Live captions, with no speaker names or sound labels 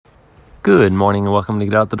Good morning and welcome to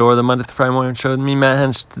Get Out the Door, the Monday through Friday morning show with me, Matt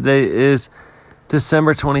Hench. Today is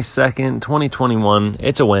December 22nd, 2021.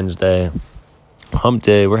 It's a Wednesday. Hump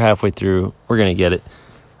day. We're halfway through. We're going to get it.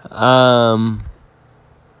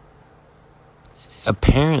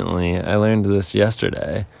 Apparently, I learned this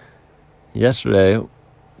yesterday. Yesterday,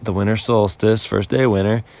 the winter solstice, first day of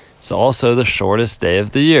winter, is also the shortest day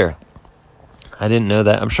of the year. I didn't know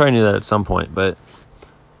that. I'm sure I knew that at some point, but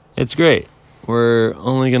it's great. We're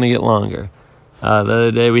only going to get longer. The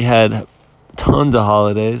other day we had tons of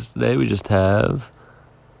holidays. Today we just have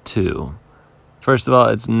 2. First of all,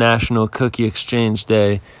 it's National Cookie Exchange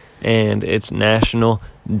Day, and it's National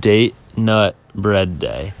Date Nut Bread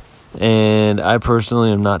Day. And I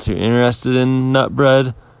personally am not too interested in nut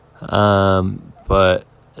bread, but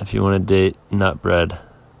if you want to date nut bread,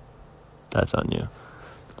 that's on you.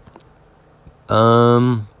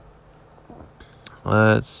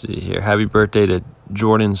 Let's see here. Happy birthday to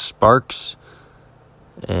Jordan Sparks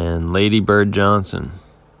and Lady Bird Johnson,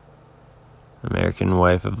 American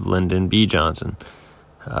wife of Lyndon B. Johnson,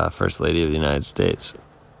 First Lady of the United States.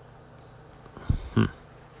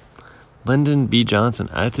 Lyndon B. Johnson.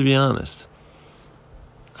 I have to be honest.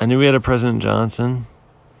 I knew we had a President Johnson.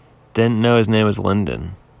 Didn't know his name was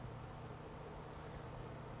Lyndon.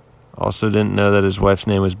 Also didn't know that his wife's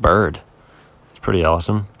name was Bird. It's pretty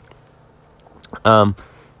awesome. So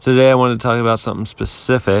today I wanted to talk about something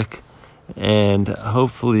specific, and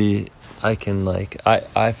hopefully I can,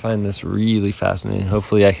 I find this really fascinating.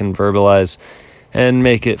 Hopefully I can verbalize and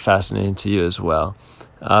make it fascinating to you as well.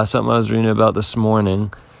 Something I was reading about this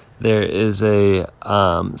morning, there is so the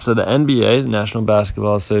NBA, the National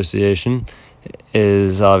Basketball Association,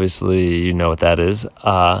 is obviously, you know what that is.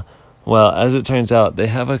 Well, as it turns out, they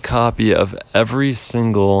have a copy of every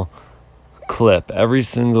single clip, every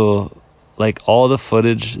single all the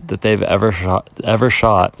footage that they've ever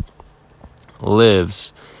shot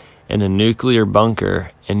lives in a nuclear bunker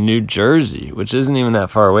in New Jersey, which isn't even that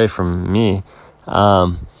far away from me. They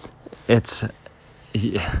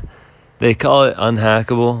call it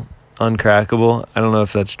unhackable, uncrackable. I don't know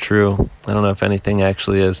if that's true. I don't know if anything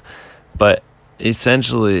actually is. But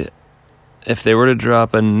essentially, if they were to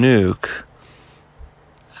drop a nuke,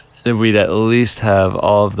 then we'd at least have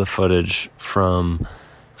all of the footage from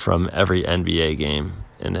every NBA game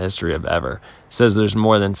in the history of ever. It says there's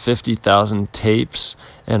more than 50,000 tapes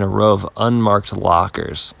and a row of unmarked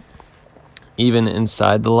lockers. Even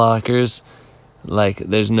inside the lockers,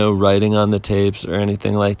 there's no writing on the tapes or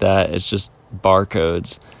anything like that. It's just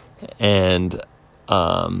barcodes. And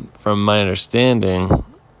from my understanding,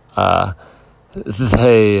 they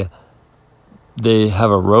have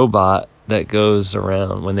a robot that goes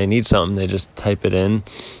around. When they need something, they just type it in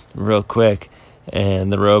real quick,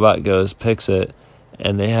 and the robot goes, picks it,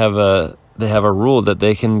 and they have a rule that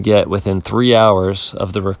they can get within 3 hours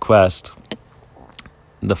of the request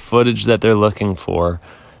the footage that they're looking for,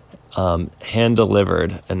 hand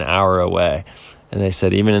delivered an hour away. And they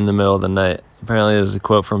said even in the middle of the night, apparently there's a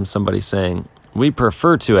quote from somebody saying, "We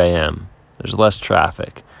prefer 2 a.m. There's less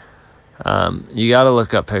traffic." You got to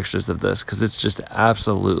look up pictures of this because it's just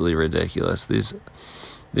absolutely ridiculous. These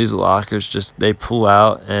lockers they pull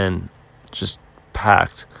out and just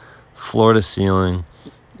packed floor to ceiling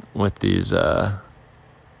with these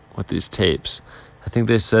tapes. I think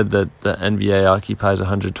they said that the NBA occupies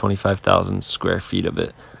 125,000 square feet of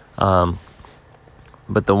it.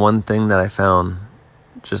 But the one thing that I found,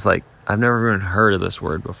 I've never even heard of this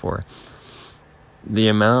word before. The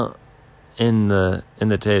amount in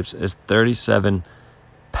the tapes is 37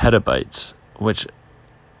 petabytes, which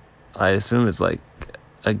I assume is like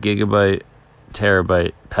a gigabyte,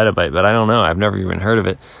 terabyte, petabyte, but I don't know. I've never even heard of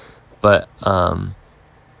it. But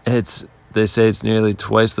they say it's nearly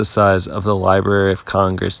twice the size of the Library of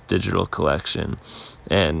Congress digital collection,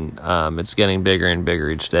 and it's getting bigger and bigger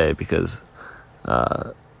each day because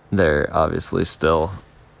they're obviously still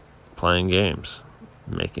playing games,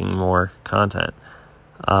 making more content.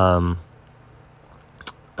 I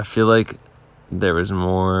feel like there was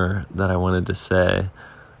more that I wanted to say,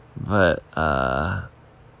 but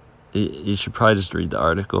you should probably just read the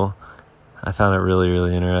article. I found it really,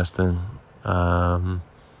 really interesting. But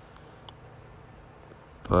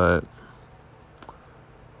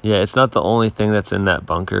yeah, it's not the only thing that's in that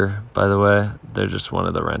bunker, by the way. They're just one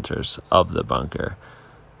of the renters of the bunker.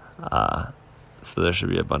 So there should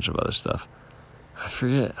be a bunch of other stuff. I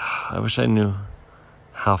forget. I wish I knew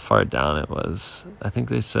how far down it was. I think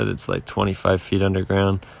they said it's 25 feet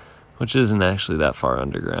underground, which isn't actually that far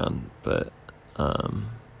underground, but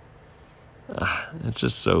it's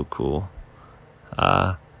just so cool.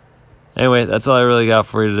 Anyway, that's all I really got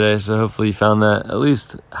for you today. So hopefully you found that at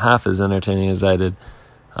least half as entertaining as I did.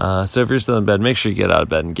 So if you're still in bed, make sure you get out of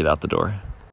bed and get out the door.